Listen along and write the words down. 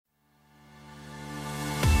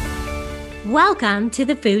Welcome to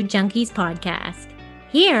the Food Junkies podcast.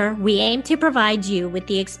 Here, we aim to provide you with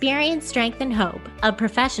the experience, strength, and hope of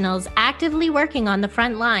professionals actively working on the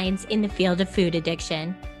front lines in the field of food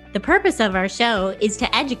addiction. The purpose of our show is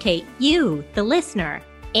to educate you, the listener,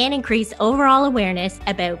 and increase overall awareness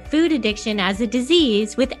about food addiction as a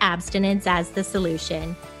disease with abstinence as the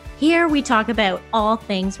solution. Here, we talk about all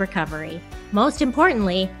things recovery. Most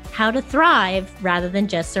importantly, how to thrive rather than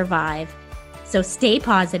just survive. So stay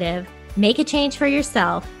positive, make a change for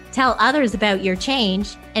yourself, tell others about your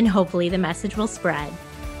change, and hopefully the message will spread.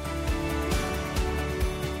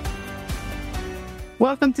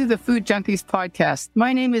 Welcome to the Food Junkies podcast.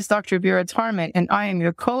 My name is Dr. Vera Tarman, and I am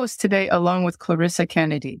your co-host today along with Clarissa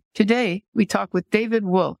Kennedy. Today, we talk with David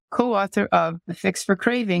Wolfe, co-author of The Fix for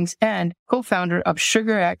Cravings and co-founder of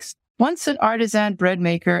SugarX. Once an artisan bread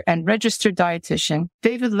maker and registered dietitian,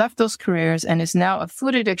 David left those careers and is now a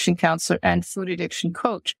food addiction counselor and food addiction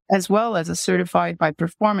coach, as well as a certified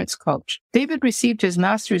high-performance coach. David received his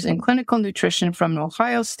master's in clinical nutrition from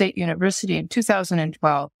Ohio State University in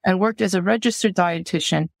 2012 and worked as a registered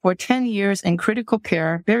dietitian for 10 years in critical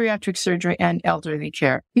care, bariatric surgery, and elderly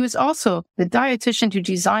care. He was also the dietitian who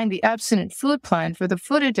designed the abstinent food plan for the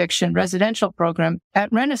food addiction residential program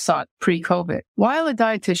at Renaissance pre-COVID. While a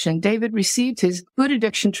dietitian, David received his food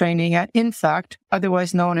addiction training at INFACT,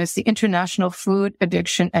 otherwise known as the International Food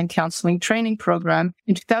Addiction and Counseling Training Program,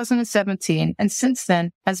 in 2017, and since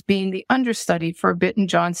then has been the understudy for Bitten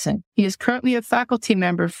Johnson. He is currently a faculty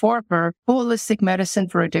member for her Holistic Medicine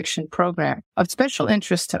for Addiction program. Of special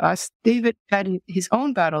interest to us, David had his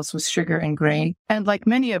own battles with sugar and grain, and like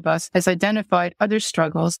many of us, has identified other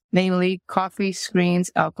struggles, namely coffee,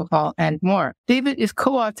 screens, alcohol, and more. David is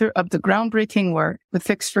co-author of the groundbreaking work, The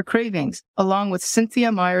Fix for Cravings, along with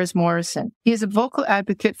Cynthia Myers-Morrison. He is a vocal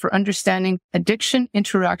advocate for understanding addiction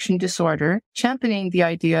interaction disorder, championing the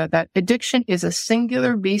idea that addiction is a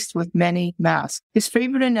singular beast with many masks. His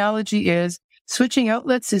favorite analogy is, switching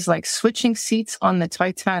outlets is like switching seats on the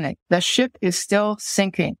Titanic. The ship is still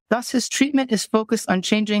sinking. Thus, his treatment is focused on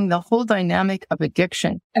changing the whole dynamic of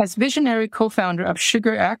addiction. As visionary co-founder of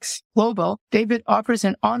SugarX Global, David offers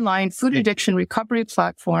an online food addiction recovery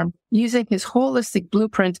platform using his holistic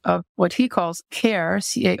blueprint of what he calls CARE,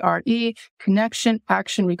 C-A-R-E, connection,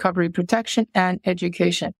 action, recovery, protection, and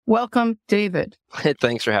education. Welcome, David.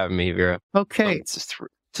 Thanks for having me, Vera. Okay.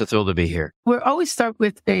 It's a thrill to be here. We'll always start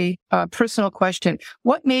with a personal question.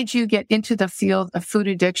 What made you get into the field of food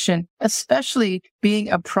addiction, especially being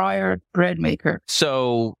a prior bread maker?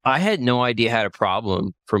 So I had no idea I had a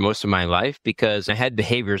problem for most of my life because I had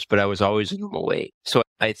behaviors, but I was always normal weight. So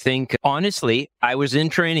I think, honestly, I was in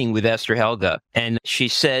training with Esther Helga, and she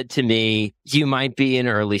said to me, you might be an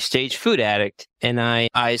early stage food addict. And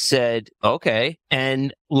I said, okay.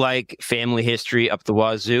 And like family history up the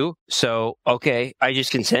wazoo. So, okay, I just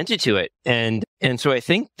consented to it. And so I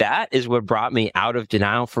think that is what brought me out of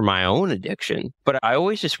denial for my own addiction. But I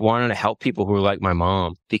always just wanted to help people who were like my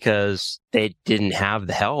mom because they didn't have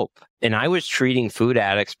the help. And I was treating food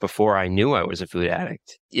addicts before I knew I was a food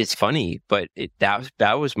addict. It's funny, but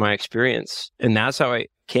that was my experience. And that's how I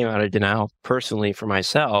came out of denial personally for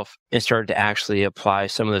myself and started to actually apply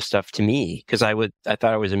some of the stuff to me because I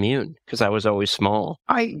thought I was immune because I was always small.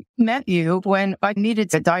 I met you when I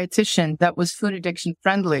needed a dietitian that was food addiction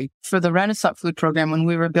friendly for the Renaissance food program when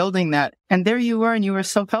we were building that. And there you were, and you were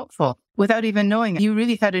so helpful. Without even knowing it, you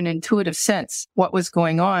really had an intuitive sense what was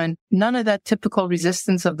going on. None of that typical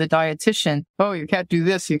resistance of the dietitian. Oh, you can't do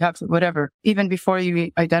this. You have to, whatever, even before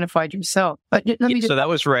you identified yourself. But so that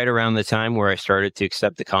was right around the time where I started to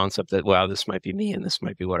accept the concept that, wow, this might be me and this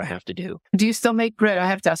might be what I have to do. Do you still make bread? I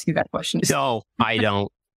have to ask you that question. No, I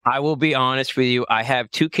don't. I will be honest with you. I have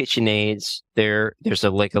 2 KitchenAids. There's a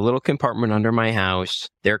little compartment under my house.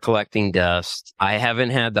 They're collecting dust. I haven't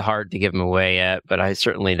had the heart to give them away yet, but I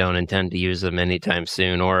certainly don't intend to use them anytime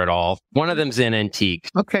soon or at all. One of them's an antique.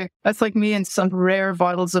 Okay. That's like me and some rare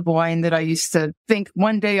bottles of wine that I used to think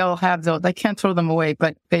one day I'll have those. I can't throw them away,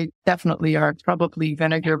 but they definitely are probably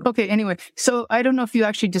vinegar. Okay. Anyway, so I don't know if you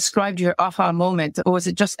actually described your aha moment, or was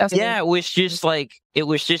it just... Yeah, it was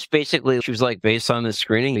just basically, she was like, based on the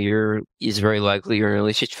screening, it's very likely you're an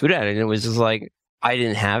early stage food addict. And it was just like, I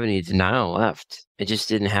didn't have any denial left. I just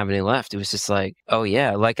didn't have any left. It was just like, oh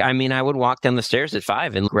yeah. I would walk down the stairs at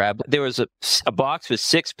 5 and there was a box with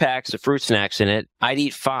 6 packs of fruit snacks in it. I'd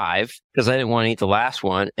eat 5 because I didn't want to eat the last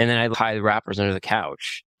one. And then I'd hide the wrappers under the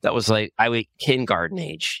couch. that was like, I was kindergarten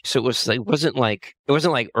age. So it wasn't like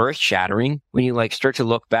earth shattering. When you like start to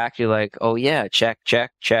look back, you're like, oh yeah, check.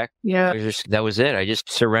 Yeah. That was it. I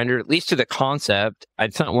just surrendered, at least to the concept.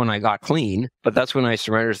 It's not when I got clean, but that's when I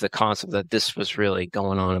surrendered to the concept that this was really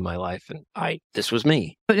going on in my life. And this was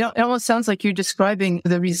me. But it almost sounds like you're describing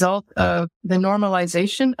the result of the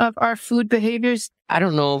normalization of our food behaviors. I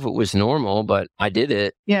don't know if it was normal, but I did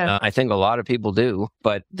it. Yeah. I think a lot of people do,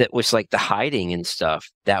 but that was like the hiding and stuff.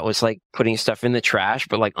 That was like putting stuff in the trash,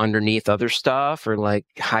 but like underneath other stuff, or like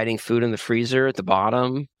hiding food in the freezer at the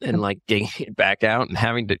bottom and like digging it back out and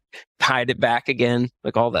having to hide it back again,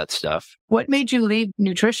 like all that stuff. What made you leave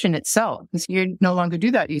nutrition itself? Because you no longer do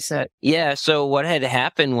that, you said. Yeah. So what had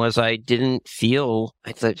happened was I didn't feel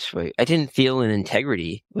in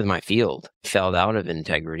integrity with my field. I fell out of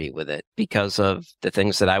integrity with it because of the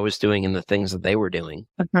things that I was doing and the things that they were doing.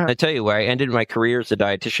 Uh-huh. I tell you, where I ended my career as a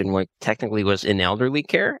dietitian, what technically was in elderly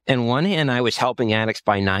care. And one hand, I was helping addicts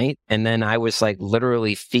by night. And then I was like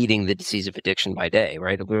literally feeding the disease of addiction by day,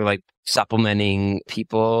 right? We were like supplementing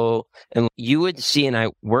people. And you would see, and I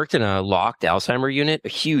worked in a locked Alzheimer unit, a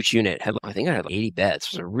huge unit. I think I had like 80 beds.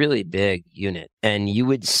 It was a really big unit. And you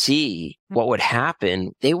would see what would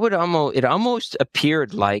happen. It almost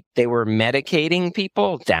appeared like they were medicating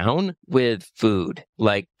people down with food.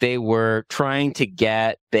 Like they were trying to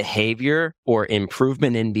get behavior or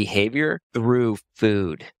improvement in behavior through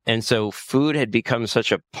food. And so food had become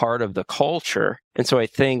such a part of the culture. And so I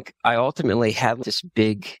think I ultimately had this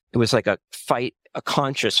it was like a fight, a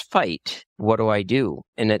conscious fight. What do I do?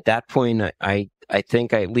 And at that point, I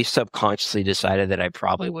think I at least subconsciously decided that I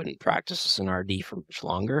probably wouldn't practice as an RD for much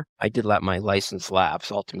longer. I did let my license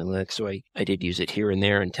lapse ultimately, so I did use it here and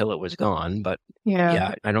there until it was gone. But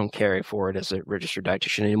yeah, I don't carry forward as a registered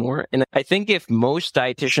dietitian anymore. And I think if most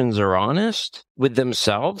dietitians are honest with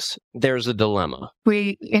themselves, there's a dilemma.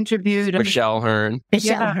 We interviewed Michelle Hearn. The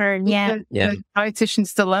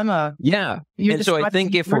dietitian's dilemma. Yeah. And so I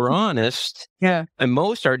think if we're honest, and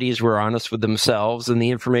most RDs were honest with themselves and the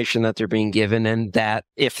information that they're being given, and that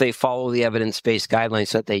if they follow the evidence-based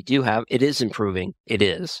guidelines that they do have, it is improving. It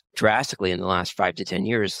is drastically in the last 5 to 10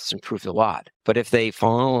 years. It's improved a lot. But if they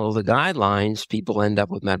follow the guidelines, people end up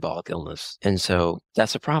with metabolic illness. And so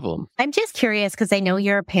that's a problem. I'm just curious because I know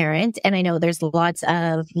you're a parent and I know there's lots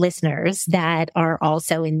of listeners that are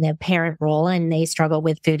also in the parent role and they struggle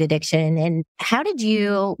with food addiction. And how did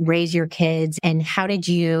you raise your kids and how did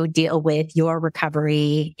you deal with your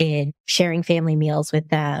recovery in sharing family meals with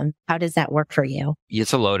them? How does that work for you?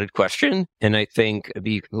 It's a loaded question. And I think, to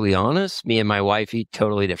be completely honest, me and my wife eat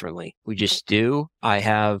totally differently. We just do. I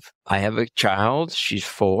have a child. She's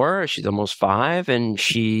 4. She's almost 5. And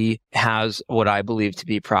she has what I believe to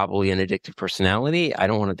be probably an addictive personality. I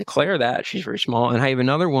don't want to declare that. She's very small. And I have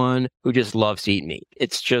another one who just loves to eat meat.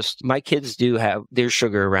 It's just, my kids do have their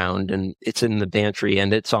sugar around and it's in the pantry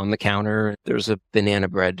and it's on the counter. There's a banana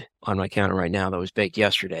bread on my counter right now that was baked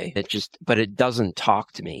yesterday. But it doesn't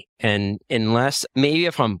talk to me. And unless, maybe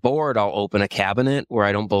if I'm bored, I'll open a cabinet where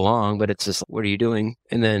I don't belong, but it's just, what are you doing?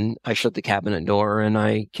 And then I shut the cabinet door and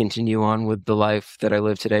I continue on with the life that I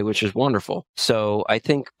live today, which is wonderful. So I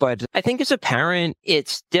think as a parent,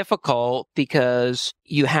 it's difficult because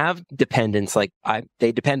you have dependents,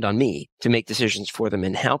 they depend on me to make decisions for them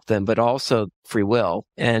and help them, but also free will.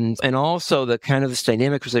 And also the kind of this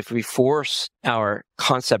dynamic, because if we force our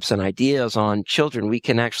concepts and ideas on children, we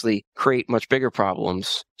can actually create much bigger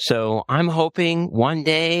problems. So I'm hoping one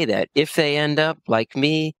day that if they end up like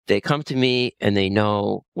me, they come to me and they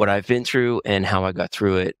know what I've been through and how I got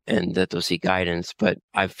through it and that they'll seek guidance. But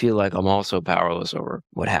I feel like I'm also powerless over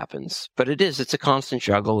what happens. But it's a constant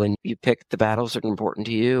struggle and you pick the battles that are important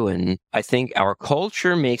to you. And I think our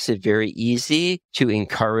culture makes it very easy to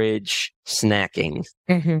encourage snacking,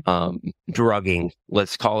 drugging,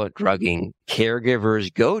 let's call it drugging.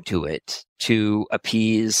 Caregivers go to it to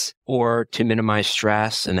appease or to minimize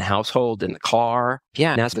stress in the household, in the car.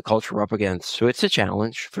 Yeah, and that's the culture we're up against. So it's a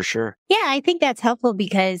challenge for sure. Yeah, I think that's helpful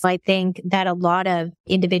because I think that a lot of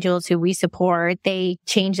individuals who we support, they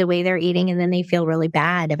change the way they're eating and then they feel really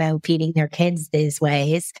bad about feeding their kids these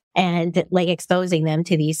ways and like exposing them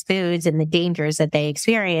to these foods and the dangers that they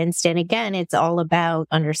experienced. And again, it's all about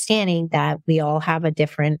understanding that we all have a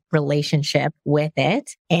different relationship with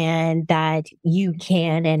it and that you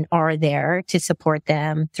can and are there to support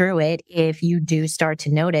them through it if you do start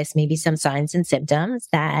to notice maybe some signs and symptoms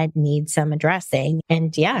that need some addressing.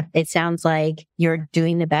 And yeah, it sounds like you're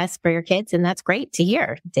doing the best for your kids. And that's great to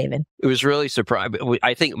hear, David. It was really surprised.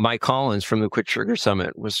 I think Mike Collins from the Quit Sugar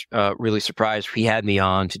Summit was really surprised. He had me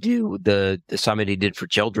on to do the summit he did for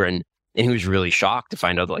children. And he was really shocked to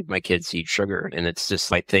find out like my kids eat sugar. And it's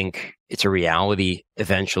just, I think it's a reality.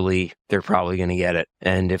 Eventually, they're probably going to get it.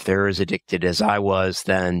 And if they're as addicted as I was,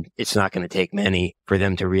 then it's not going to take many for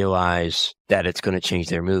them to realize that it's going to change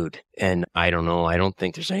their mood. And I don't know. I don't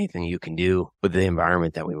think there's anything you can do with the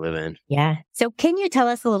environment that we live in. Yeah. So can you tell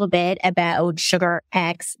us a little bit about Sugar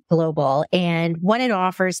X Global and what it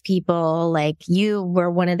offers people? Like, you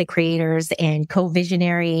were one of the creators and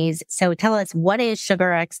co-visionaries. So tell us, what is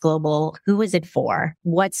Sugar X Global? Who is it for?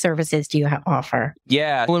 What services do you offer?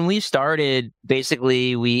 Yeah. When we started,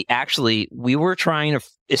 basically, we were trying to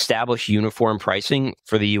establish uniform pricing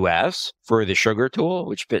for the U.S. for the sugar tool,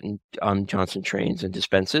 which bit on Johnson trains and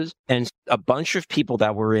dispenses. And a bunch of people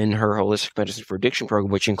that were in her holistic medicine for addiction program,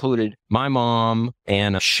 which included my mom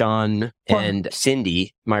and Shun and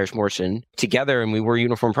Cindy Myers-Morrison together, and we were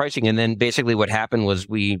uniform pricing. And then basically what happened was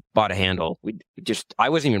we bought a handle. I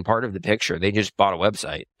wasn't even part of the picture. They just bought a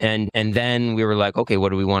website. And then we were like, okay, what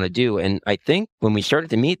do we want to do? And I think when we started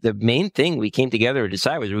to meet, the main thing we came together to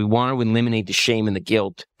decide was we want to eliminate the shame and the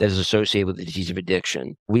guilt that is associated with the disease of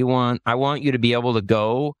addiction. I want you to be able to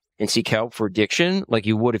go and seek help for addiction like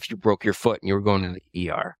you would if you broke your foot and you were going to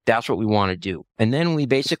the ER. That's what we want to do. And then we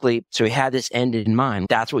had this end in mind.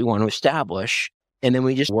 That's what we want to establish. And then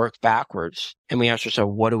we just worked backwards and we asked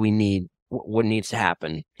ourselves, what do we need? What needs to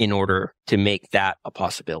happen in order to make that a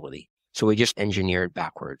possibility? So we just engineered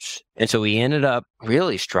backwards. And so we ended up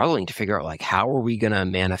really struggling to figure out, like, how are we going to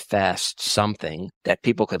manifest something that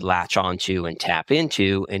people could latch onto and tap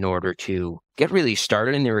into in order to get really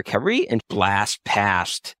started in their recovery and blast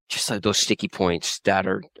past just like those sticky points that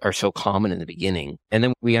are so common in the beginning. And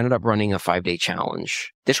then we ended up running a 5-day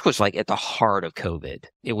challenge. This was like at the heart of COVID.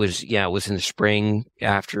 It was in the spring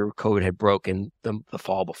after COVID had broken the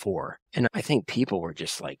fall before. And I think people were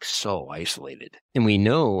just like so isolated. And we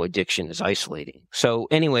know addiction is isolating. So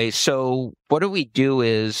anyway, what do we do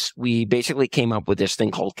is we basically came up with this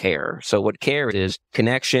thing called CARE. So what CARE is: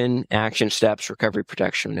 connection, action steps, recovery,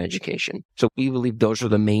 protection, and education. So we believe those are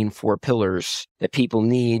the main 4 pillars that people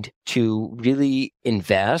need to really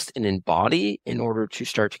invest and embody in order to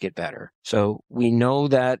start to get better. So we know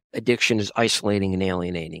that addiction is isolating and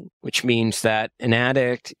alienating, which means that an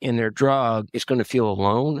addict in their drug is going to feel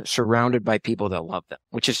alone, surrounded by people that love them,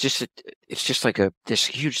 which is just like this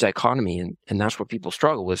huge dichotomy. And that's what people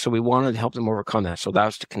struggle with. So we wanted to help them overcome that. So that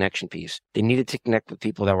was the connection piece. They needed to connect with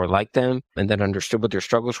people that were like them and that understood what their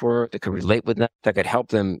struggles were, that could relate with them, that could help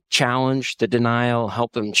them challenge the denial,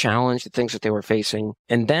 help them challenge the things that they were facing.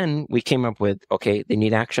 And then we came up with, okay, they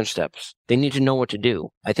need action steps. They need to know what to do.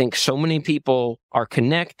 I think so many people are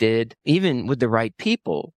connected, even with the right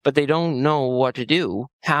people, but they don't know what to do.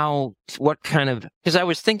 Because I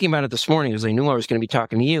was thinking about it this morning as I knew I was going to be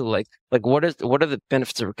talking to you, like what are the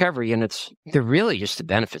benefits of recovery? And they're really just the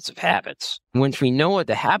benefits of habits. Once we know what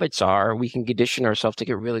the habits are, we can condition ourselves to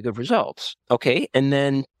get really good results. Okay. And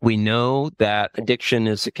then we know that addiction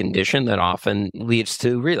is a condition that often leads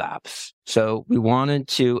to relapse. So we wanted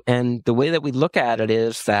to, and the way that we look at it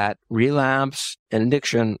is that relapse and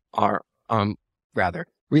addiction are,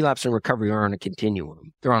 relapse and recovery are on a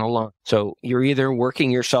continuum. They're on a line. So you're either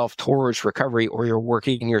working yourself towards recovery or you're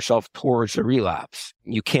working yourself towards a relapse.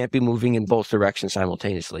 You can't be moving in both directions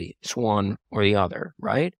simultaneously. It's one or the other,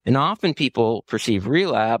 right? And often people perceive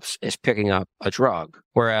relapse as picking up a drug,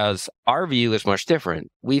 whereas our view is much different.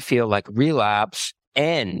 We feel like relapse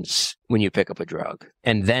ends when you pick up a drug,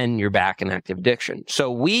 and then you're back in active addiction.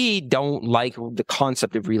 So we don't like the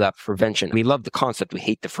concept of relapse prevention. We love the concept. We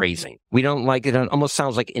hate the phrasing. We don't like it. It almost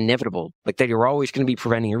sounds like inevitable, like that you're always going to be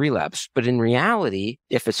preventing a relapse. But in reality,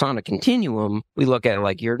 if it's on a continuum, we look at it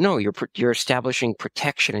like you're establishing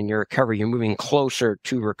protection in your recovery. You're moving closer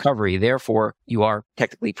to recovery. Therefore, you are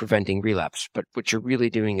technically preventing relapse. But what you're really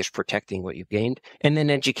doing is protecting what you've gained. And then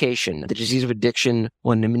education. The disease of addiction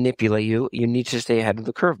will manipulate you. You need to stay ahead of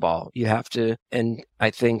the curveball. You have to, and I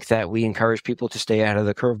think that we encourage people to stay ahead of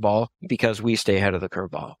the curveball because we stay ahead of the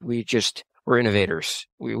curveball. We're innovators.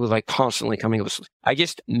 We were like constantly coming up with. I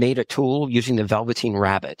just made a tool using the Velveteen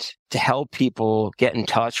Rabbit to help people get in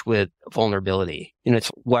touch with vulnerability. It's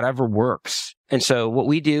whatever works. And so what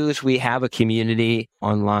we do is we have a community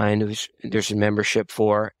online. There's a membership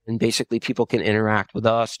for, and basically people can interact with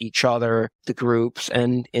us, each other, the groups.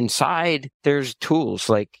 And inside there's tools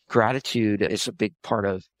like gratitude is a big part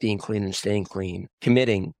of being clean and staying clean.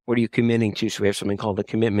 Committing. What are you committing to? So we have something called the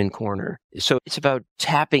commitment corner. So it's about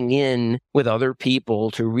tapping in with other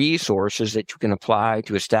people to resources that you can apply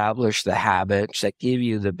to establish the habits that give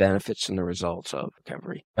you the benefits and the results of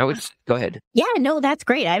recovery. Go ahead. Yeah, no, that's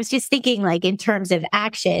great. I was just thinking, like, in terms of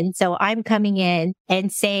action. So I'm coming in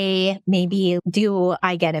and say, maybe, do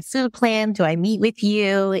I get a food plan? Do I meet with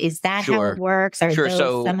you? Is that how it works? Are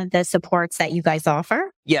those some of the supports that you guys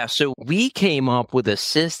offer? Yeah, so we came up with a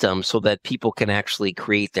system so that people can actually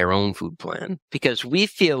create their own food plan because we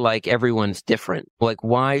feel like everyone's different. Like,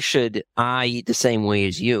 why should I eat the same way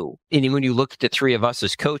as you? And when you look at the three of us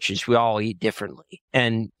as coaches, we all eat differently.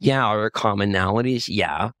 And yeah, are there commonalities?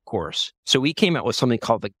 Yeah, of course. So we came up with something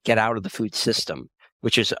called the Get Out of the Food System,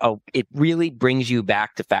 which is, it really brings you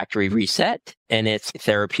back to factory reset. And it's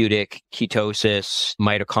therapeutic, ketosis,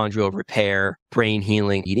 mitochondrial repair, brain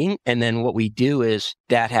healing, eating. And then what we do is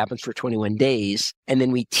that happens for 21 days. And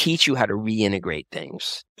then we teach you how to reintegrate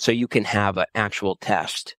things. So you can have an actual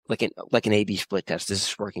test, like an A/B split test. Is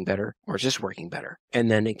this working better or is this working better? And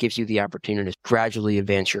then it gives you the opportunity to gradually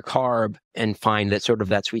advance your carb and find that sort of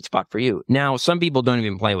that sweet spot for you. Now, some people don't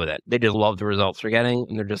even play with it. They just love the results they're getting.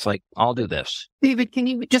 And they're just like, I'll do this. David, can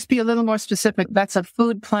you just be a little more specific? That's a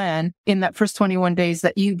food plan in that first 21 days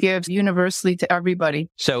that you give universally to everybody.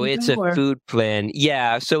 So it's a food plan.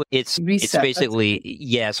 Yeah. So it's basically,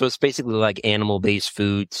 so it's basically like animal-based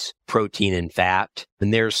foods, protein and fat.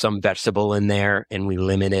 And there's some vegetable in there and we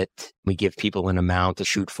limit it. We give people an amount to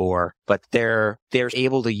shoot for, but they're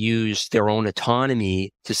able to use their own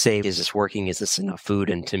autonomy to say, is this working? Is this enough food?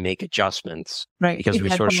 And to make adjustments. Right. Because we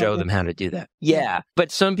sort of show them how to do that. Yeah.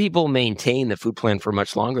 But some people maintain the food plan for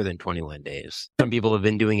much longer than 21 days. Some people have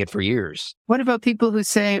been doing it for years. What about people who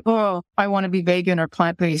say, oh, I want to be vegan or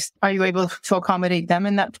plant-based? Are you able to accommodate them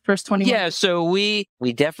in that first 21 days? Yeah. So we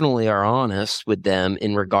definitely are honest with them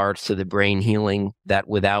in regards to the brain healing, that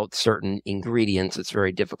without certain ingredients, it's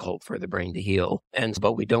very difficult for the brain to heal.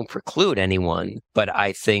 But we don't preclude anyone. But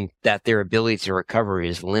I think that their ability to recovery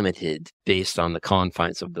is limited based on the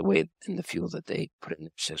confines of the way and the fuel that they put in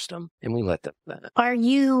the system. And we let them that. Are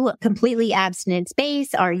you completely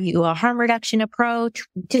abstinence-based? Are you a harm reduction approach?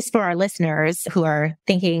 Just for our listeners who are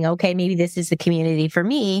thinking, okay, maybe this is the community for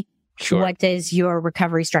me. Sure. What does your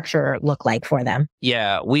recovery structure look like for them?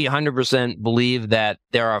 Yeah, we 100% believe that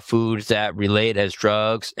there are foods that relate as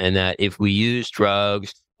drugs, and that if we use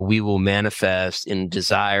drugs, we will manifest in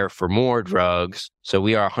desire for more drugs. So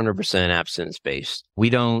we are 100% abstinence-based.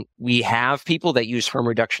 We have people that use harm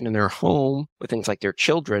reduction in their home with things like their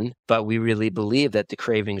children, but we really believe that the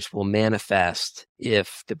cravings will manifest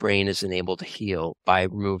if the brain isn't able to heal by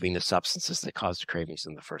removing the substances that cause the cravings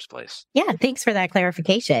in the first place. Yeah, thanks for that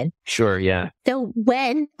clarification. Sure, yeah. So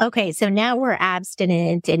so now we're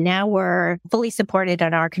abstinent and now we're fully supported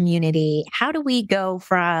in our community. How do we go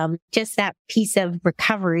from just that piece of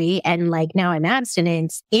recovery and like now I'm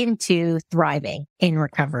abstinent into thriving in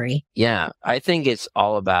recovery? Yeah, I think it's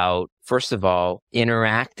all about, first of all,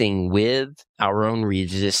 interacting with our own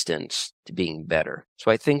resistance to being better.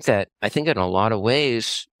 So I think in a lot of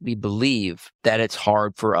ways, we believe that it's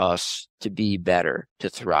hard for us to be better, to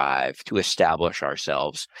thrive, to establish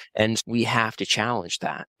ourselves. And we have to challenge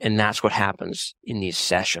that. And that's what happens in these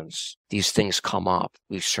sessions. These things come up,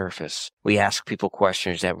 we surface. We ask people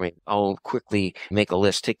questions that quickly make a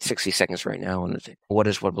list. Take 60 seconds right now and think,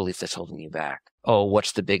 what belief that's holding you back? Oh,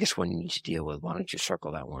 what's the biggest one you need to deal with? Why don't you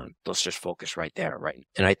circle that one? Let's just focus right there, right?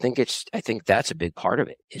 And I think that's a big part of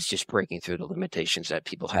it. It's just breaking through the limitations that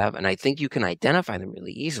people have. And I think you can identify them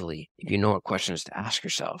really easily if you know what questions to ask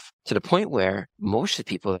yourself, to the point where most of the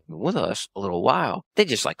people that have been with us a little while, they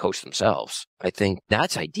just like coach themselves. I think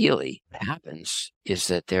that's ideally what happens, is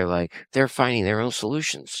that they're finding their own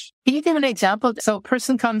solutions. Can you give an example? So a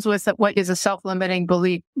person comes with what is a self-limiting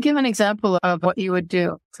belief. Give an example of what you would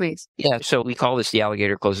do, please. Yeah. So we call this the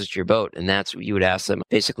alligator closest to your boat. And that's what you would ask them.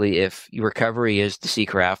 Basically, if your recovery is the sea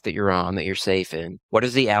craft that you're on, that you're safe in, what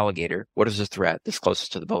is the alligator? What is the threat that's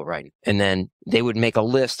closest to the boat, right? And then they would make a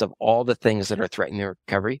list of all the things that are threatening their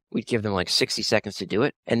recovery. We'd give them like 60 seconds to do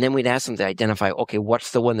it. And then we'd ask them to identify, okay,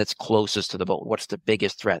 what's the one that's closest to the boat? What's the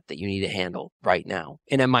biggest threat that you need to handle right now?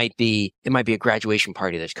 And it might be a graduation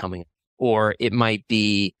party that's coming, or it might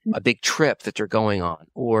be a big trip that they're going on,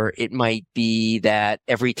 or it might be that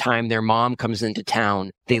every time their mom comes into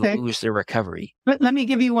town, they lose their recovery. But let me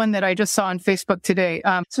give you one that I just saw on Facebook today.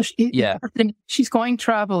 She's going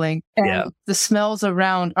traveling, and the smells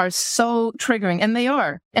around are so triggering, and they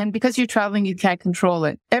are. And because you're traveling, you can't control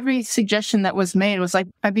it. Every suggestion that was made was like,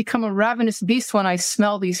 I become a ravenous beast when I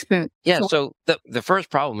smell these foods. Yeah. So the first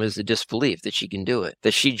problem is the disbelief that she can do it,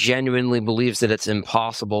 that she genuinely believes that it's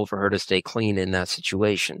impossible for her to stay clean in that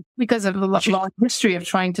situation. Because of the long history of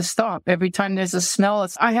trying to stop. Every time there's a smell,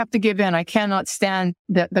 I have to give in. I cannot stand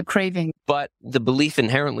this. the craving. But the belief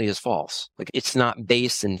inherently is false. Like, it's not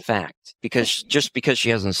based in fact, because just because she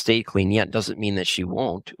hasn't stayed clean yet doesn't mean that she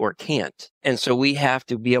won't or can't. And so we have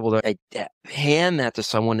to be able to hand that to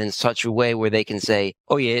someone in such a way where they can say,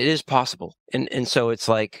 oh yeah, it is possible. And so it's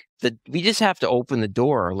like, we just have to open the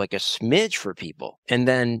door like a smidge for people. And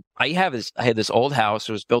then I had this old house.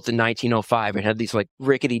 It was built in 1905 and had these like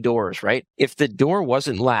rickety doors, right? If the door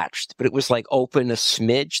wasn't latched, but it was like open a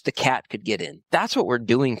smidge, the cat could get in. That's what we're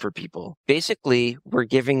doing for people. Basically, we're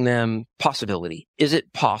giving them possibility. Is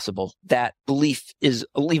it possible? That belief is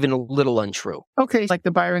even a little untrue. Okay, like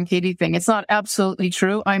the Byron Katie thing. It's not absolutely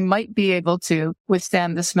true. I might be able to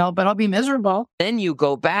withstand the smell, but I'll be miserable. Then you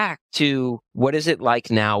go back to, what is it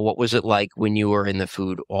like now? What was it like when you were in the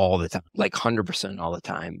food all the time, like 100% all the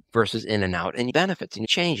time versus in and out, and benefits and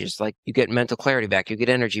changes? Like, you get mental clarity back, you get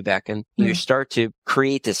energy back, and you start to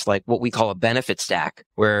create this, like what we call a benefit stack,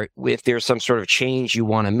 where if there's some sort of change you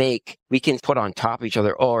want to make, we can put on top of each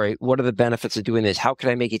other. All right, what are the benefits of doing this? How can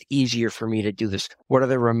I make it easier for me to do this? What are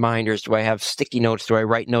the reminders? Do I have sticky notes? Do I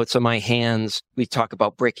write notes on my hands? We talk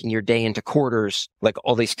about breaking your day into quarters, like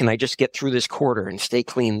all these. Can I just get through this quarter and stay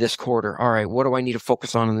clean this quarter? All right, what do I need to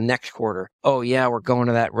focus on in the next quarter? Oh yeah, we're going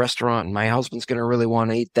to that restaurant and my husband's going to really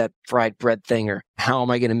want to eat that fried bread thing. Or how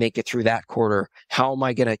am I going to make it through that quarter? How am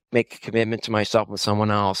I going to make a commitment to myself with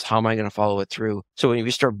someone else? How am I going to follow it through? So when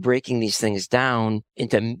we start breaking these things down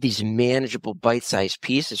into these manageable bite-sized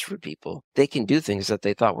pieces for people, they can do things that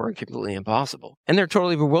they thought were completely impossible. And they're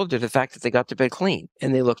totally bewildered at the fact that they got to bed clean.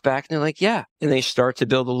 And they look back and they're like, yeah. And they start to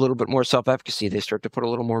build a little bit more self-efficacy. They start to put a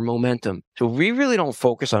little more momentum. So we really don't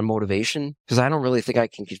focus on motivation, because I don't really think I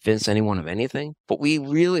can convince anyone of anything, but we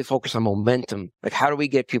really focus on momentum. Like, how do we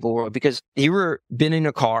get people? Because been in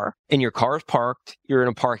a car and your car's parked, you're in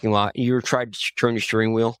a parking lot, you're trying to turn your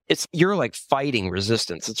steering wheel. You're like fighting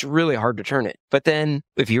resistance. It's really hard to turn it. But then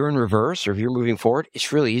if you're in reverse or if you're moving forward,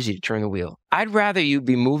 it's really easy to turn the wheel. I'd rather you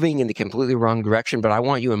be moving in the completely wrong direction, but I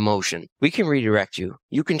want you in motion. We can redirect you.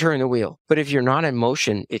 You can turn the wheel. But if you're not in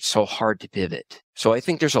motion, it's so hard to pivot. So I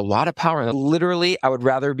think there's a lot of power. Literally, I would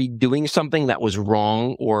rather be doing something that was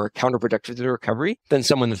wrong or counterproductive to the recovery than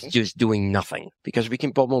someone that's just doing nothing, because we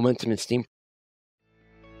can build momentum and steam.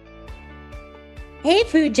 Hey,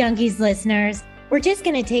 Food Junkies listeners. We're just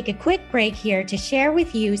going to take a quick break here to share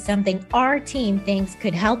with you something our team thinks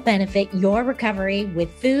could help benefit your recovery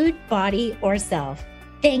with food, body, or self.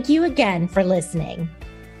 Thank you again for listening.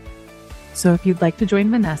 So if you'd like to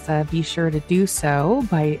join Vanessa, be sure to do so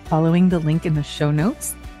by following the link in the show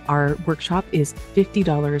notes. Our workshop is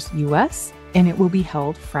 $50 US, and it will be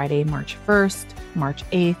held Friday, March 1st, March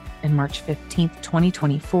 8th, and March 15th,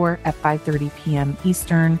 2024 at 5:30 p.m.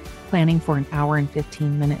 Eastern, planning for an hour and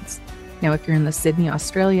 15 minutes. Now, if you're in the Sydney,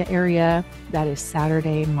 Australia area, that is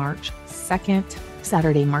Saturday, March 2nd,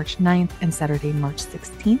 Saturday, March 9th, and Saturday, March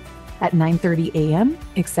 16th at 9:30 a.m.,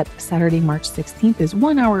 except Saturday, March 16th is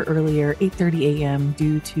 1 hour earlier, 8:30 a.m.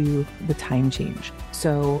 due to the time change.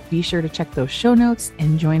 So be sure to check those show notes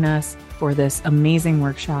and join us for this amazing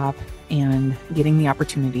workshop and getting the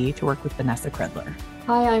opportunity to work with Vanessa Kredler.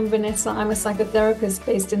 Hi, I'm Vanessa. I'm a psychotherapist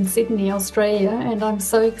based in Sydney, Australia, and I'm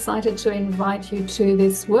so excited to invite you to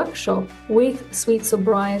this workshop with Sweet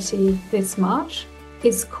Sobriety this March.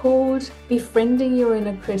 It's called Befriending Your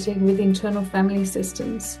Inner Critic with Internal Family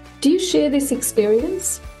Systems. Do you share this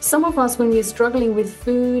experience? Some of us, when we're struggling with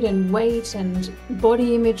food and weight and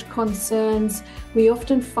body image concerns, we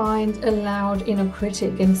often find a loud inner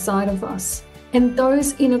critic inside of us. And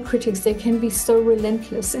those inner critics, they can be so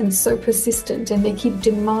relentless and so persistent, and they keep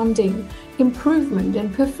demanding improvement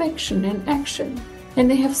and perfection and action. And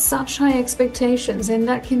they have such high expectations, and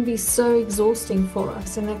that can be so exhausting for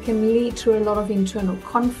us, and that can lead to a lot of internal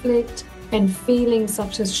conflict and feelings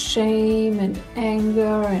such as shame and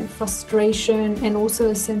anger and frustration, and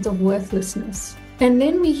also a sense of worthlessness. And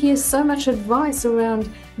then we hear so much advice around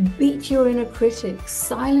beat your inner critic,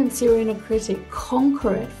 silence your inner critic,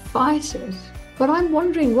 conquer it, fight it. But I'm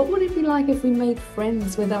wondering, what would it be like if we made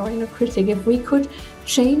friends with our inner critic, if we could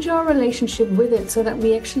change our relationship with it so that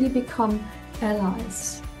we actually become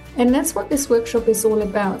allies? And that's what this workshop is all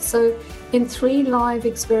about. So in 3 live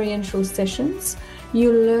experiential sessions,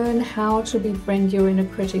 you learn how to befriend your inner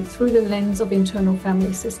critic through the lens of internal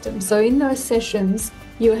family systems. So in those sessions,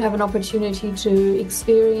 you have an opportunity to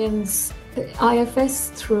experience IFS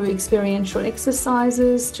through experiential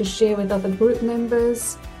exercises, to share with other group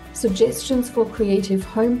members, suggestions for creative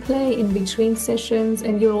home play in between sessions,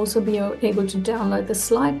 and you'll also be able to download the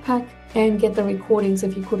slide pack and get the recordings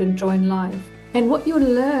if you couldn't join live. And what you'll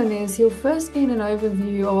learn is you'll first gain an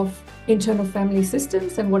overview of internal family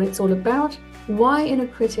systems and what it's all about, why inner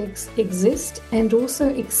critics exist and also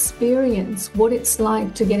experience what it's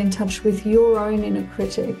like to get in touch with your own inner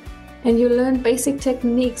critic. And you learn basic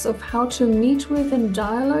techniques of how to meet with and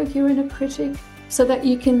dialogue your inner critic so that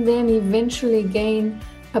you can then eventually gain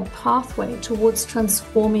a pathway towards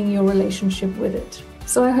transforming your relationship with it.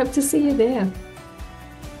 So I hope to see you there.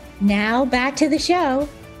 Now back to the show.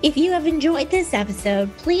 If you have enjoyed this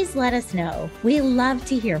episode, please let us know. We love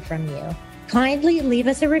to hear from you. Kindly leave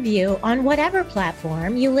us a review on whatever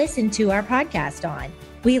platform you listen to our podcast on.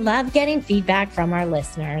 We love getting feedback from our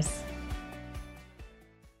listeners.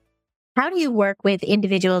 How do you work with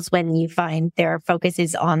individuals when you find their focus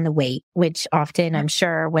is on the weight, which often I'm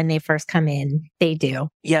sure when they first come in, they do?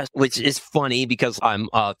 Yes, which is funny because I'm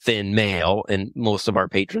a thin male and most of our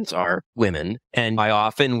patrons are women. And I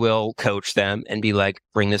often will coach them and be like,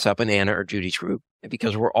 bring this up in Anna or Judy's group.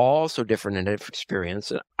 Because we're all so different in a different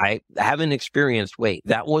experience. I haven't experienced weight.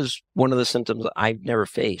 That was one of the symptoms that I've never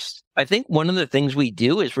faced. I think one of the things we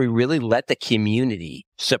do is we really let the community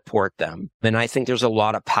support them. And I think there's a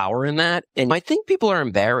lot of power in that. And I think people are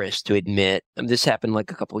embarrassed to admit, and this happened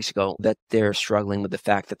like a couple weeks ago, that they're struggling with the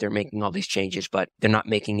fact that they're making all these changes, but they're not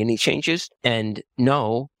making any changes. And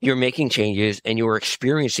no, you're making changes and you're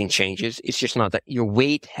experiencing changes. It's just not that your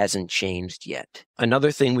weight hasn't changed yet.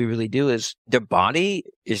 Another thing we really do is the body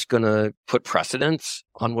is going to put precedence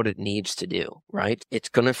on what it needs to do, right? It's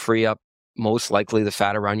going to free up most likely the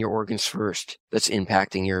fat around your organs first that's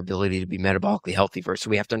impacting your ability to be metabolically healthy first. So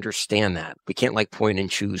we have to understand that. We can't like point and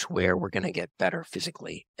choose where we're going to get better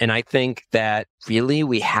physically. And I think that really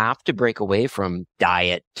we have to break away from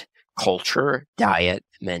diet culture, diet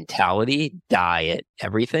mentality, diet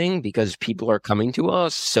everything, because people are coming to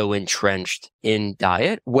us so entrenched in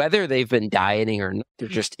diet, whether they've been dieting or not, they're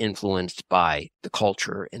just influenced by the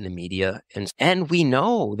culture and the media. And we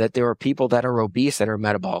know that there are people that are obese that are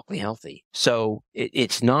metabolically healthy. So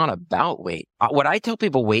it's not about weight. What I tell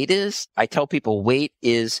people weight is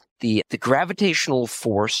the gravitational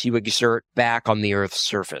force you exert back on the Earth's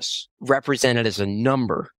surface, represented as a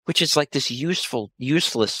number, which is like this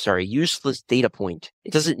useless data point.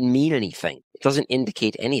 It doesn't mean anything. It doesn't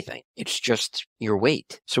indicate anything. It's just your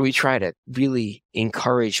weight. So we try to really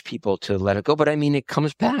encourage people to let it go. But I mean, it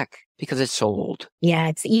comes back because it's so old. Yeah,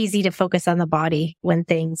 it's easy to focus on the body when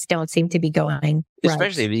things don't seem to be going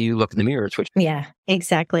Especially if you look in the mirror. Yeah,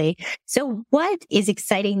 exactly. So what is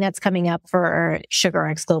exciting that's coming up for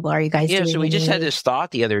SugarX Global? Are you guys doing so we just had this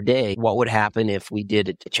thought the other day. What would happen if we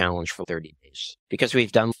did a challenge for 30 days? Because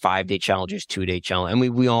we've done 5-day challenges, 2-day challenge,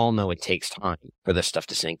 and we all know it takes time for this stuff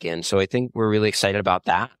to sink in. So I think we're really excited about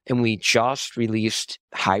that. And we just released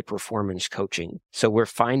high performance coaching. So we're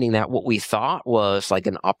finding that what we thought was like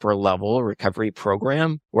an upper level recovery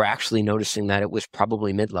program, we're actually noticing that it was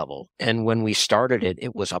probably mid-level. And when we started it,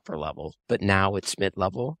 it was upper level, but now it's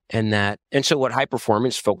mid-level. And so what high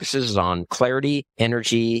performance focuses on clarity,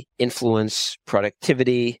 energy, influence,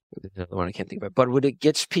 productivity. The other one I can't think about. But what it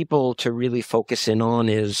gets people to really focus in on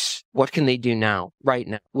is what can they do now, right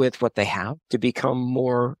now, with what they have to become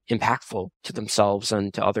more impactful to themselves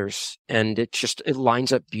and to others. And it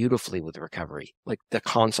lines up beautifully with recovery. Like the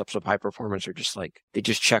concepts of high performance are just like, they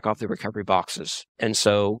just check off the recovery boxes. And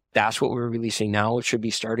so that's what we're releasing now. It should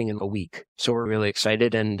be starting in a week. So we're really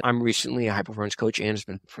excited. And I'm recently a high performance coach and has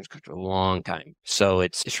been a performance coach for a long time. So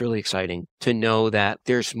it's really exciting to know that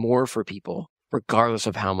there's more for people, regardless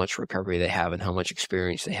of how much recovery they have and how much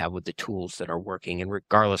experience they have with the tools that are working, and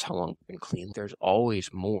regardless how long they've been clean, there's always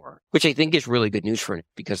more, which I think is really good news for it,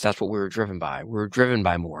 because that's what we were driven by. We were driven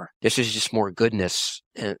by more. This is just more goodness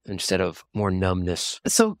instead of more numbness.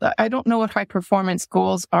 So I don't know what high performance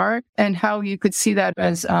goals are and how you could see that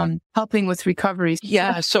as helping with recovery.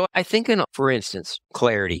 Yeah. So I think, for instance,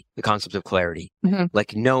 clarity, the concept of clarity,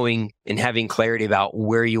 like knowing and having clarity about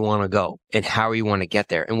where you want to go and how you want to get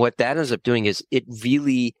there. And what that ends up doing is it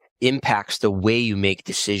really impacts the way you make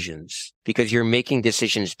decisions, because you're making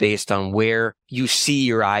decisions based on where you see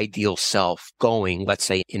your ideal self going, let's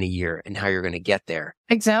say in a year, and how you're going to get there.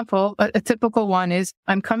 Example, a typical one is,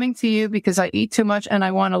 I'm coming to you because I eat too much and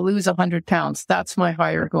I want to lose 100 pounds. That's my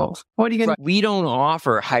higher goal. What are you going to... We don't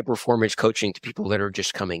offer high performance coaching to people that are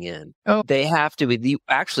just coming in. Oh. They have to be,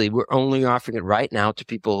 actually, we're only offering it right now to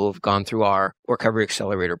people who have gone through our Recovery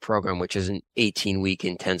Accelerator program, which is an 18-week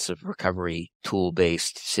intensive recovery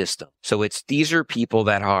tool-based system. So these are people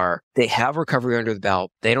that they have recovery under the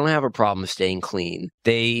belt. They don't have a problem staying clean.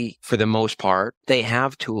 They, for the most part, they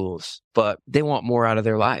have tools. but they want more out of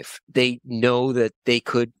their life. They know that they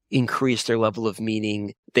could increase their level of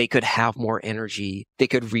meaning. They could have more energy. They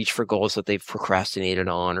could reach for goals that they've procrastinated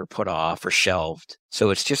on or put off or shelved. So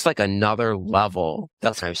it's just like another level.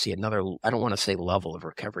 That's how I see another, I don't want to say level of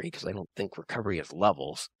recovery because I don't think recovery is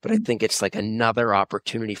levels, but I think it's like another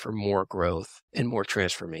opportunity for more growth and more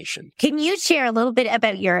transformation. Can you share a little bit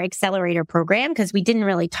about your accelerator program? Because we didn't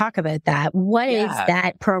really talk about that. What is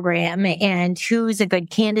that program and who's a good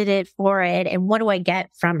candidate for it? And what do I get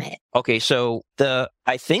from it? Okay, so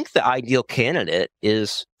I think the ideal candidate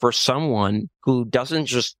is for someone who doesn't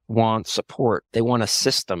just want support. They want a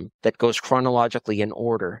system that goes chronologically in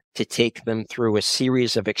order to take them through a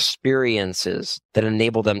series of experiences that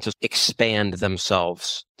enable them to expand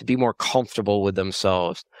themselves, to be more comfortable with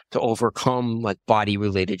themselves, to overcome like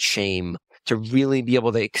body-related shame, to really be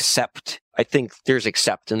able to accept. I think there's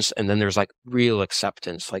acceptance and then there's like real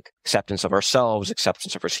acceptance, like acceptance of ourselves,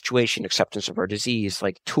 acceptance of our situation, acceptance of our disease,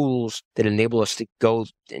 like tools that enable us to go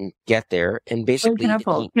and get there. And basically,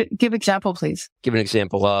 give example, please. Give an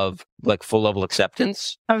example of like full level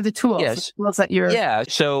acceptance. Of the tools. Yes. The tools that you're. Yeah.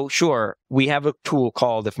 So sure. We have a tool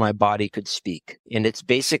called If My Body Could Speak. And it's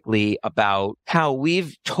basically about how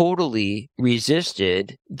we've totally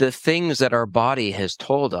resisted the things that our body has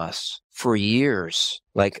told us for years.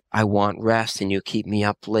 Like, I want rest and you keep me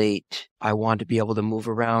up late. I want to be able to move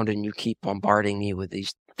around and you keep bombarding me with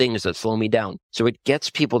these things that slow me down. So it gets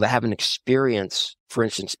people to have an experience. For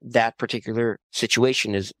instance, that particular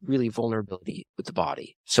situation is really vulnerability with the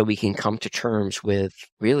body. So we can come to terms with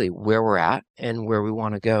really where we're at and where we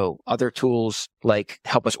want to go. Other tools like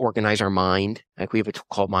help us organize our mind. Like we have a tool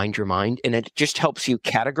called Mind Your Mind, and it just helps you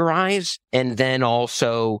categorize and then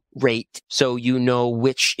also rate so you know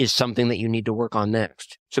which is something that you need to work on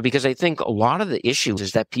next. So because I think a lot of the issue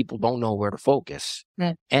is that people don't know where to focus.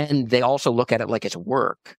 And they also look at it like it's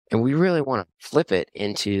work. And we really want to flip it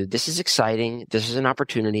into this is exciting. This is an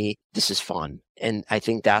opportunity. This is fun. And I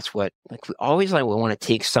think that's what, like, we always we want to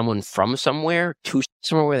take someone from somewhere to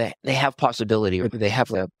somewhere where they have possibility or they have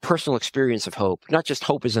a personal experience of hope. Not just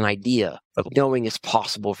hope as an idea, but knowing it's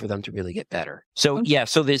possible for them to really get better. So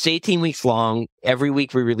so this 18 weeks long. Every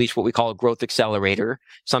week we release what we call a growth accelerator.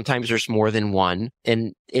 Sometimes there's more than one,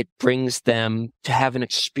 and it brings them to have an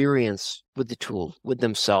experience with the tool, with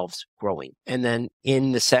themselves growing. And then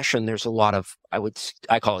in the session, there's a lot of, I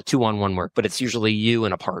call it 2-on-1 work, but it's usually you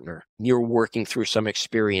and a partner. You're working through some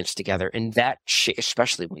experience together. And that,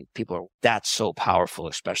 especially when that's so powerful,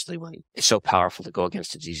 especially when it's so powerful to go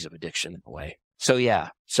against the disease of addiction in a way. So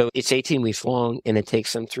so it's 18 weeks long and it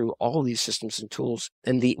takes them through all these systems and tools.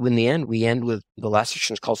 And in the end, we end with the last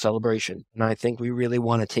section is called celebration. And I think we really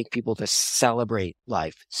want to take people to celebrate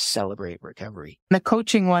life, celebrate recovery. The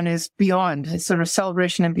coaching one is beyond. It's sort of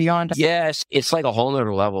celebration and beyond. Yes. It's like a whole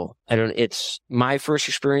nother level. It's my first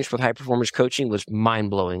experience with high performance coaching was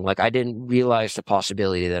mind blowing. Like I didn't realize the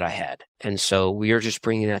possibility that I had. And so we are just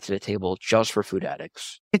bringing that to the table just for food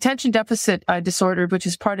addicts. Attention deficit disorder, which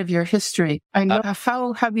is part of your history. I know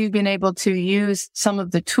how have you been able to use some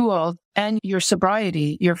of the tools and your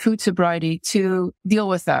sobriety, your food sobriety to deal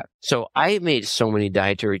with that? So I made so many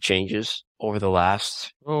dietary changes over the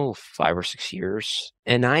last, 5 or 6 years.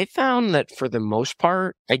 And I found that for the most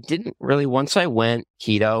part, I didn't really, once I went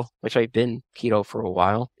keto, which I've been keto for a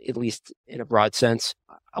while, at least in a broad sense,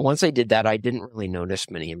 once I did that, I didn't really notice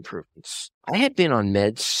many improvements. I had been on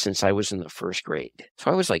meds since I was in the first grade. So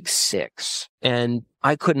I was like 6 and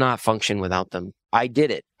I could not function without them. I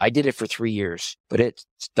did it. I did it for 3 years, but it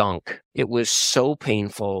stunk. It was so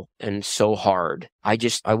painful and so hard. I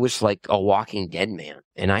was like a walking dead man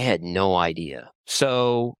and I had no idea.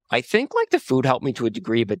 So I think like the food helped me to a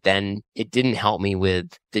degree, but then it didn't help me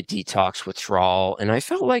with the detox withdrawal. And I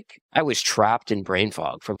felt like I was trapped in brain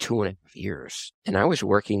fog for 2.5 years. And I was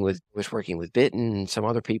working with Bitten and some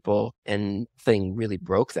other people, and thing really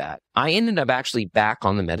broke that. I ended up actually back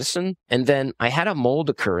on the medicine. And then I had a mold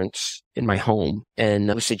occurrence in my home and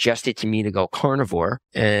it was suggested to me to go carnivore.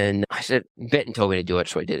 And I said, Bitten told me to do it.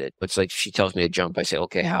 So I did it. It's like she tells me to jump. I say,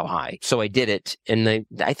 okay, how high? So I did it. And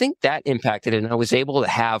I think that impacted it. And I was able to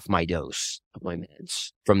have my dose of my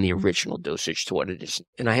meds from the original dosage to what it is.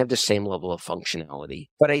 And I have the same level of functionality.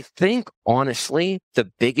 But I think, honestly,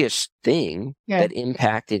 the biggest thing that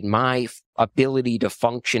impacted my ability to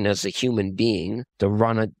function as a human being,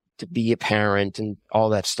 to be a parent and all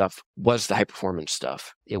that stuff was the high performance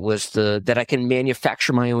stuff. It was that I can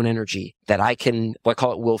manufacture my own energy, that I can, I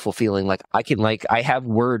call it willful feeling. Like I have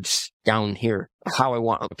words down here, how I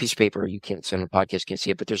want on a piece of paper. You can't send a podcast, can't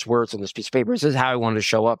see it, but there's words on this piece of paper. This is how I wanted to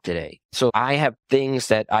show up today. So I have things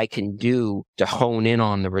that I can do to hone in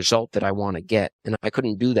on the result that I want to get. And I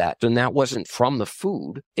couldn't do that. And that wasn't from the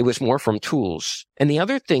food. It was more from tools. And the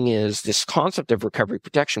other thing is this concept of recovery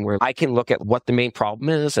protection, where I can look at what the main problem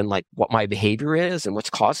is and like what my behavior is and what's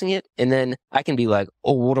causing it. And then I can be like,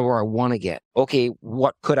 oh, what do I want to get? Okay,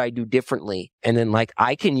 what could I do differently? And then like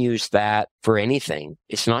I can use that for anything.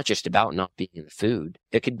 It's not just about not being in the food.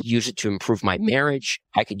 I could use it to improve my marriage.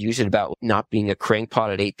 I could use it about not being a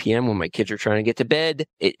crankpot at 8 p.m. when my kids are trying to get to bed.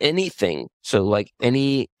 Anything. So like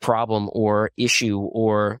any problem or issue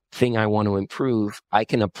or thing I want to improve, I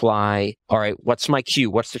can apply, all right, what's my cue?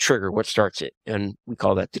 What's the trigger? What starts it? And we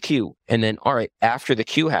call that the cue. And then, all right, after the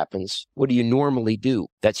cue happens, what do you normally do?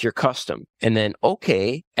 That's your custom. And then,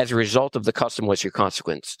 okay, as a result of the custom, what's your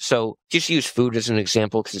consequence? So just use food as an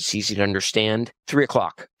example because it's easy to understand. 3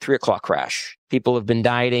 o'clock crash. People have been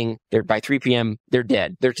dieting. By 3 p.m., they're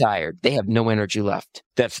dead. They're tired. They have no energy left.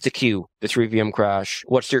 That's the cue, the 3 p.m. crash.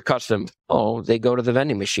 What's your custom? Oh, they go to the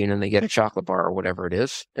vending machine and they get a chocolate bar or whatever it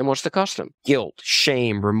is. And what's the custom? Guilt,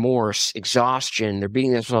 shame, remorse, exhaustion. They're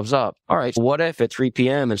beating themselves up. All right, so what if at 3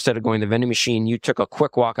 p.m., instead of going to the vending machine, you took a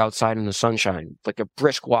quick walk outside in the sunshine, like a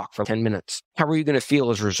brisk walk for 10 minutes? How are you going to feel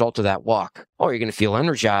as a result of that walk? Oh, you're going to feel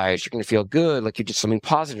energized. You're going to feel good, like you did something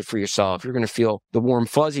positive for yourself. You're going to feel the warm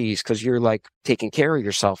fuzzies because you're like taking care of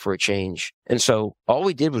yourself for a change. And so all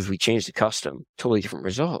we did was we changed the custom, totally different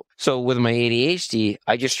result. So with my ADHD,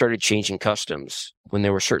 I just started changing customs. When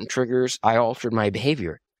there were certain triggers, I altered my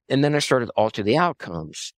behavior. And then I started to alter the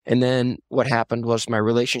outcomes. And then what happened was my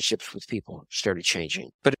relationships with people started changing.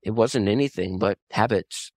 But it wasn't anything but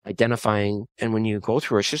habits, identifying. And when you go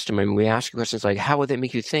through our system, I mean, we ask you questions like, how would they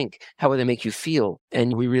make you think? How would they make you feel?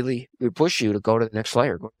 And we push you to go to the next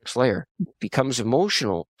layer, It becomes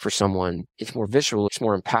emotional for someone. It's more visceral. It's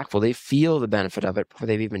more impactful. They feel the benefit of it before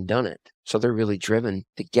they've even done it. So they're really driven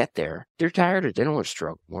to get there. They're tired. They don't want to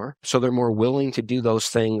struggle more. So they're more willing to do those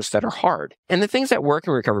things that are hard. And the things that work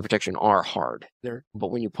in recovery protection are hard.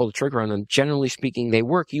 But when you pull the trigger on them, generally speaking, they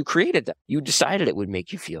work. You created them. You decided it would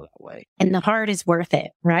make you feel that way. And the hard is worth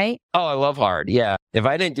it, right? Oh, I love hard. Yeah. If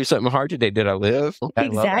I didn't do something hard today, did I live?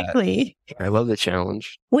 Exactly. I love the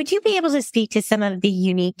challenge. Would you be able to speak to some of the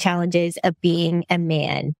unique challenges of being a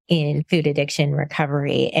man in food addiction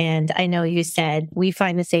recovery? And I know you said we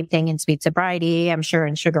find the same thing in sweet sobriety. I'm sure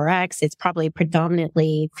in Sugar X, it's probably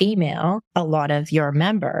predominantly female, a lot of your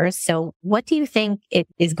members. So what do you think it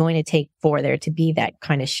is going to take for there to be that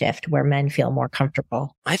kind of shift where men feel more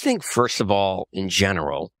comfortable? I think, first of all, in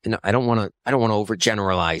general, and I don't want to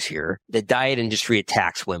overgeneralize here, the diet industry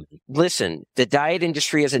attacks women. Listen, the diet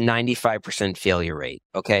industry has a 95% failure rate.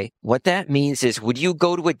 Okay. What that means is, would you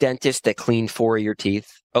go to a dentist that cleaned 4 of your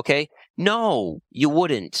teeth? Okay. No, you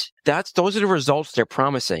wouldn't. Those are the results they're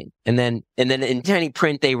promising. And then in tiny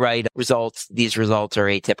print, they write these results are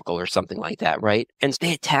atypical or something like that. Right. And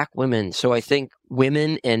they attack women. So I think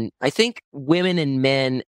women and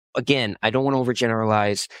men, again, I don't want to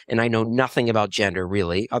overgeneralize, and I know nothing about gender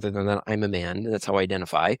really, other than that I'm a man, and that's how I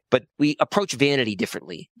identify. But we approach vanity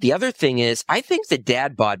differently. The other thing is, I think the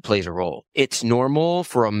dad bod plays a role. It's normal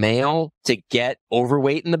for a male to get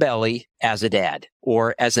overweight in the belly as a dad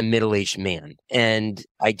or as a middle-aged man. And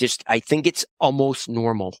I think it's almost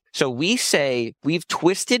normal. So we've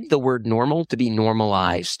twisted the word normal to be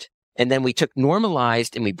normalized. And then we took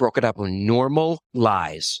normalized and we broke it up with normal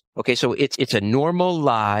lies. Okay, so it's a normal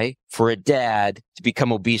lie for a dad to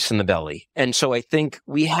become obese in the belly. And so I think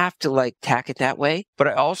we have to tack it that way. But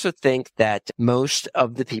I also think that most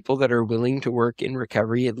of the people that are willing to work in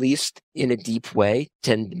recovery, at least in a deep way,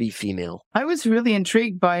 tend to be female. I was really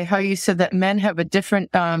intrigued by how you said that men have a different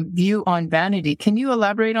view on vanity. Can you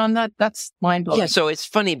elaborate on that? That's mind-blowing. Yeah, so it's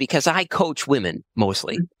funny because I coach women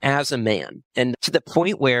mostly as a man. And to the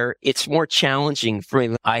point where it's more challenging for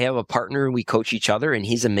me. I have a partner, we coach each other, and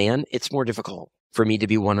he's a man. It's more difficult for me to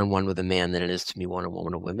be one-on-one with a man than it is to be one-on-one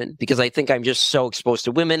with a woman, because I think I'm just so exposed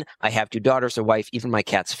to women. I have 2 daughters, a wife, even my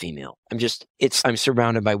cat's a female. I'm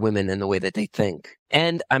surrounded by women in the way that they think.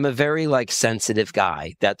 And I'm a very sensitive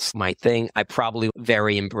guy. That's my thing. I probably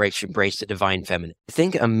very embrace the divine feminine. I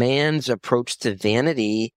think a man's approach to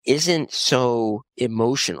vanity isn't so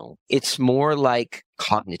emotional. It's more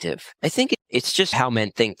cognitive. I think it's just how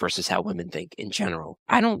men think versus how women think in general.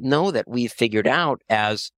 I don't know that we've figured out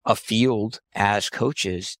as a field, as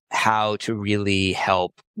coaches, how to really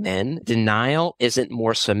help men. Denial isn't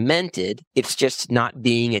more cemented. It's just not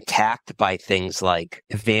being attacked by things like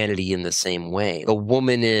vanity in the same way. A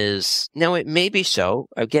woman is, now it may be so.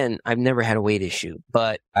 Again, I've never had a weight issue,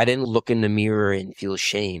 but I didn't look in the mirror and feel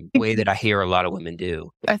shame the way that I hear a lot of women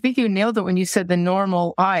do. I think you nailed it when you said the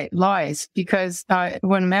normal lies, because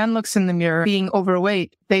when a man looks in the mirror being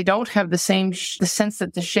overweight, they don't have the same the sense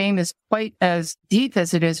that the shame is quite as deep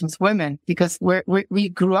as it is with women, because we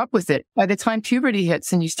grew up with it. By the time puberty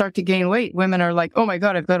hits and you start to gain weight, women are like, oh my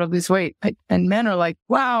God, I've got to lose weight. And men are like,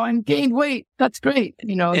 wow, I'm gained weight. That's great.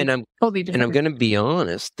 And I'm totally different. And I'm going to be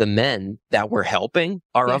honest, the men that we're helping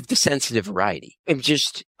are of the sensitive variety.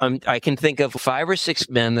 I can think of 5 or 6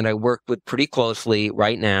 men that I work with pretty closely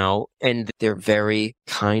right now, and they're very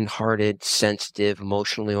kind-hearted, sensitive,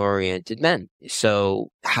 emotionally oriented men. So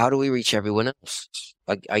how do we reach everyone else?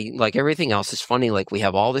 Like everything else is funny. Like we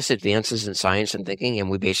have all this advances in science and thinking, and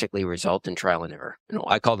we basically result in trial and error.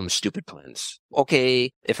 I call them stupid plans.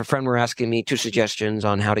 Okay, if a friend were asking me 2 suggestions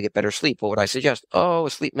on how to get better sleep, what would I suggest? Oh, a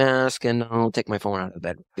sleep mask, and I'll take my phone out of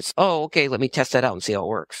bed. It's, oh, okay, let me test that out and see how it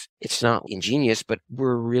works. It's not ingenious, but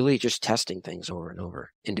we're really just testing things over and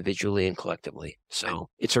over, individually and collectively. So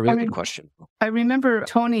it's a really good question. I remember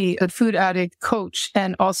Tony, a food addict coach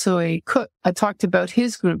and also a cook, I talked about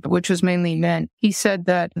his group, which was mainly men. He said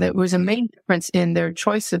that there was a main difference in their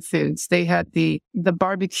choice of foods. They had the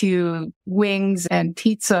barbecue wings and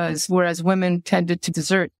pizzas, whereas women tended to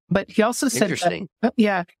dessert. But he also said,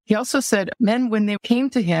 he also said men, when they came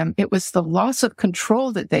to him, it was the loss of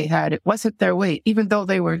control that they had. It wasn't their weight, even though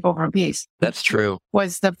they were obese. That's true.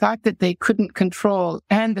 Was the fact that they couldn't control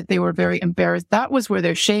and that they were very embarrassed. That was where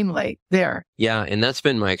their shame lay there. Yeah. And that's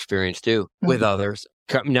been my experience too with others.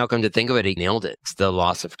 Now come to think of it, he nailed it. It's the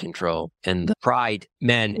loss of control and the pride,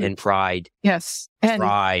 men and pride. Yes. And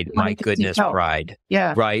pride. My goodness, pride.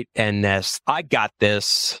 Yeah. Right. And this, I got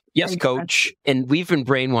this. Yes, coach. And we've been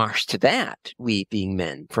brainwashed to that, we being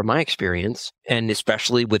men, from my experience, and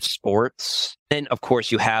especially with sports. And of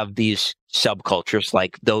course, you have these subcultures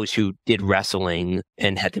like those who did wrestling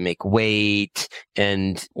and had to make weight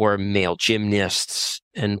or male gymnasts.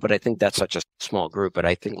 But I think that's such a small group, but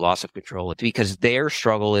I think loss of control, because their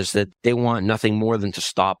struggle is that they want nothing more than to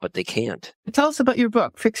stop, but they can't. Tell us about your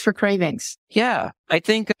book, Fix for Cravings. Yeah, I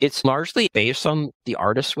think it's largely based on the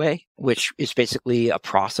artist's way, which is basically a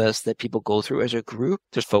process that people go through as a group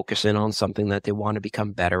to focus in on something that they want to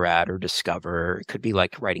become better at or discover. It could be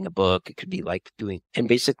like writing a book. It could be like and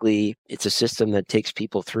basically it's a system that takes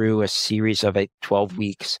people through a series of 12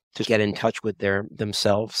 weeks to get in touch with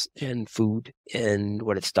themselves and food and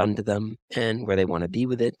what it's done to them and where they want to be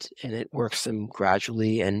with it. And it works them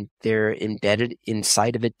gradually, and they're embedded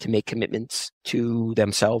inside of it to make commitments to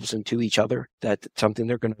themselves and to each other. That's something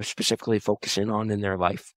they're going to specifically focus in on in their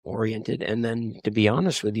life oriented. And then, to be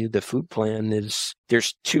honest with you, the food plan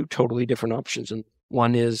there's 2 totally different options. And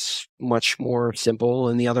one is much more simple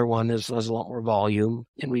and the other one has a lot more volume.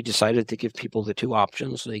 And we decided to give people the 2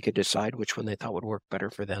 options so they could decide which one they thought would work better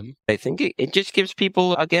for them. I think it just gives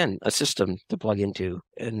people, again, a system to plug into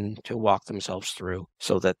and to walk themselves through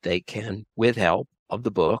so that they can, with help of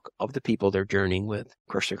the book, of the people they're journeying with,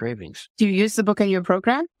 crush their cravings. Do you use the book in your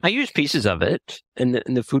program? I use pieces of it. And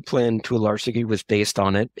the food plan, to a large degree, was based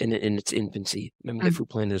on it in its infancy. I mean, the food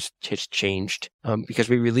plan has changed because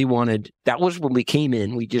we really wanted, that was when we came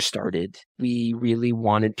in, we just started. We really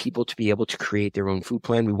wanted people to be able to create their own food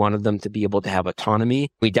plan. We wanted them to be able to have autonomy.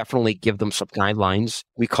 We definitely give them some guidelines.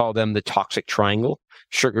 We call them the toxic triangle: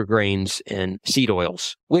 sugar, grains, and seed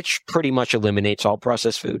oils, which pretty much eliminates all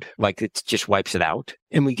processed food. Like, it just wipes it out.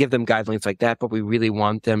 And we give them guidelines like that, but we really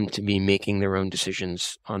want them to be making their own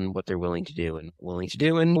decisions on what they're willing to do.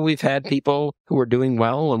 And we've had people who are doing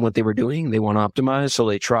well on what they were doing. They want to optimize, so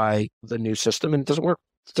they try the new system, and it doesn't work.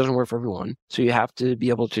 It doesn't work for everyone. So you have to be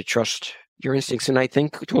able to trust your instincts. And I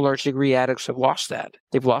think to a large degree, addicts have lost that.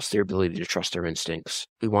 They've lost their ability to trust their instincts.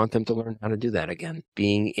 We want them to learn how to do that again.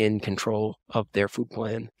 Being in control of their food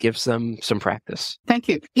plan gives them some practice. Thank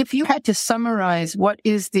you. If you had to summarize what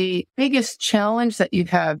is the biggest challenge that you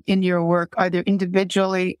have in your work, either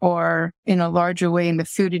individually or in a larger way in the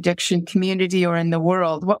food addiction community or in the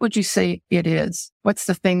world, what would you say it is? What's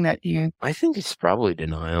the thing that I think it's probably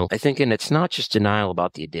denial. And it's not just denial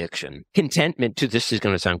about the addiction. Contentment, too. This is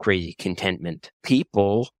going to sound crazy. Contentment.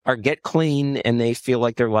 People get clean and they feel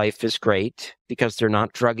like their life is great because they're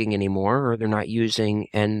not drugging anymore or they're not using,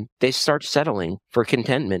 and they start settling for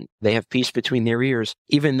contentment. They have peace between their ears,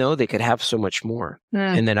 even though they could have so much more.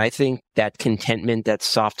 And then I think that contentment, that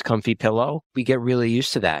soft, comfy pillow, we get really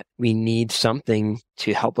used to that. We need something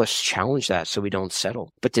to help us challenge that so we don't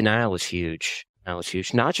settle. But denial is huge.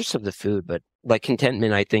 Not just of the food, but Like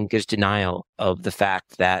contentment, I think, is denial of the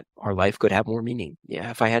fact that our life could have more meaning.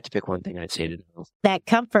 Yeah, if I had to pick one thing, I'd say denial. That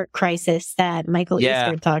comfort crisis that Michael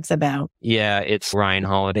Easter talks about. Yeah, it's Ryan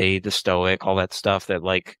Holiday, the Stoic, all that stuff that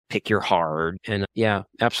like pick your heart. And yeah,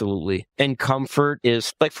 absolutely. And comfort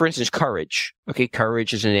is like, for instance, courage. Okay,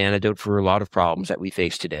 courage is an antidote for a lot of problems that we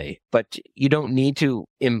face today. But you don't need to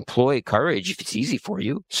employ courage if it's easy for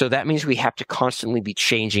you. So that means we have to constantly be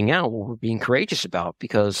changing out what we're being courageous about,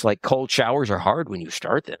 because like cold showers are hard when you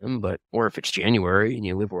start them, or if it's January and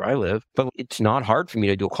you live where I live, but it's not hard for me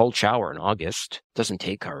to do a cold shower in August. It doesn't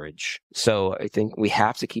take courage. So I think we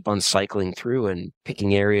have to keep on cycling through and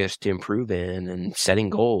picking areas to improve in and setting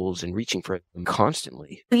goals and reaching for them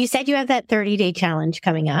constantly. You said you have that 30-day challenge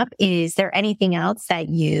coming up. Is there anything else that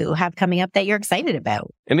you have coming up that you're excited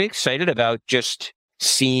about? I'm excited about just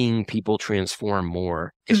seeing people transform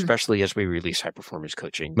more, especially as we release high performance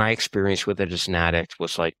coaching. My experience with it as an addict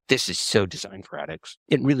was like, this is so designed for addicts.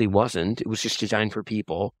 It really wasn't. It was just designed for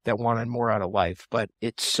people that wanted more out of life, but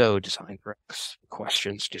it's so designed for addicts.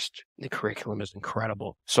 Questions, just the curriculum is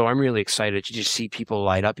incredible. So I'm really excited to just see people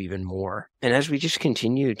light up even more. And as we just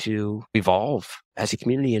continue to evolve as a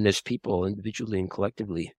community and as people, individually and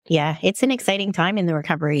collectively. Yeah, it's an exciting time in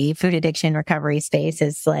the food addiction recovery space.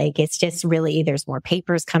 It's just really, there's more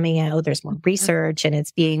papers coming out, there's more research, and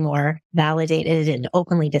it's being more validated and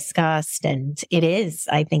openly discussed. And it is,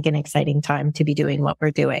 I think, an exciting time to be doing what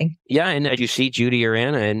we're doing. Yeah, and as you see Judy or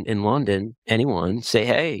Anna in London, anyone, say,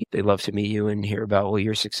 hey, they'd love to meet you and hear about what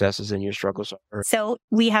your successes and your struggles are. So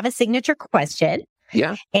we have a signature question.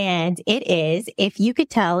 Yeah. And it is, if you could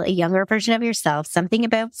tell a younger version of yourself something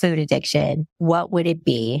about food addiction, what would it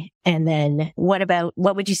be? And then what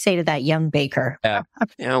would you say to that young baker? Yeah.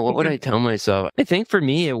 What would I tell myself? I think for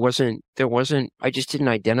me, I just didn't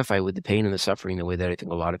identify with the pain and the suffering the way that I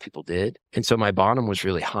think a lot of people did. And so my bottom was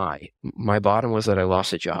really high. My bottom was that I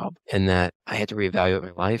lost a job and that I had to reevaluate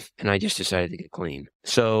my life, and I just decided to get clean.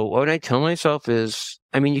 So what I tell myself is,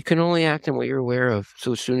 you can only act on what you're aware of.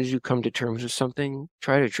 So as soon as you come to terms with something,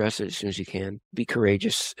 try to address it as soon as you can. Be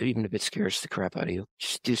courageous, even if it scares the crap out of you.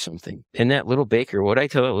 Just do something. And that little baker, what I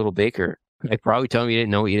tell that little baker, I probably tell him you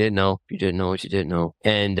didn't know what you didn't know. You didn't know what you didn't know.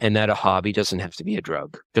 And that a hobby doesn't have to be a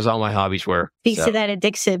drug, because all my hobbies were. Speaks to that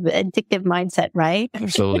addictive mindset, right?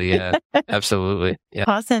 Absolutely. Yeah. Absolutely. Yeah.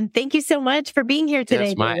 Awesome. Thank you so much for being here today.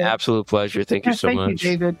 It's my absolute pleasure. Thank you so much. Thank you,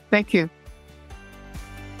 David. Thank you.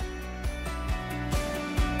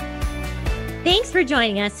 Thanks for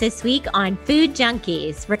joining us this week on Food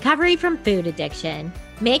Junkies, Recovery from Food Addiction.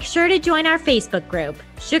 Make sure to join our Facebook group,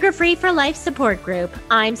 Sugar Free for Life support group,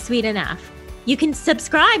 I'm Sweet Enough. You can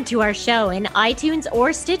subscribe to our show in iTunes or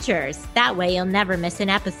Stitchers. That way you'll never miss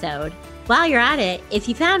an episode. While you're at it, if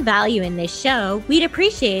you found value in this show, we'd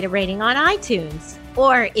appreciate a rating on iTunes.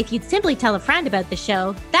 Or if you'd simply tell a friend about the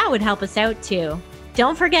show, that would help us out too.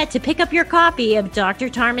 Don't forget to pick up your copy of Dr.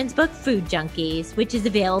 Tarman's book, Food Junkies, which is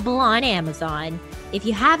available on Amazon. If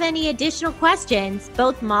you have any additional questions,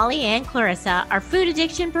 both Molly and Clarissa are food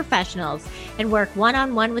addiction professionals and work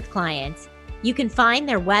one-on-one with clients. You can find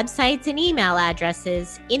their websites and email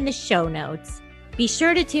addresses in the show notes. Be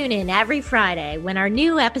sure to tune in every Friday when our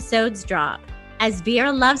new episodes drop. As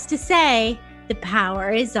Vera loves to say, the power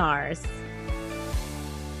is ours.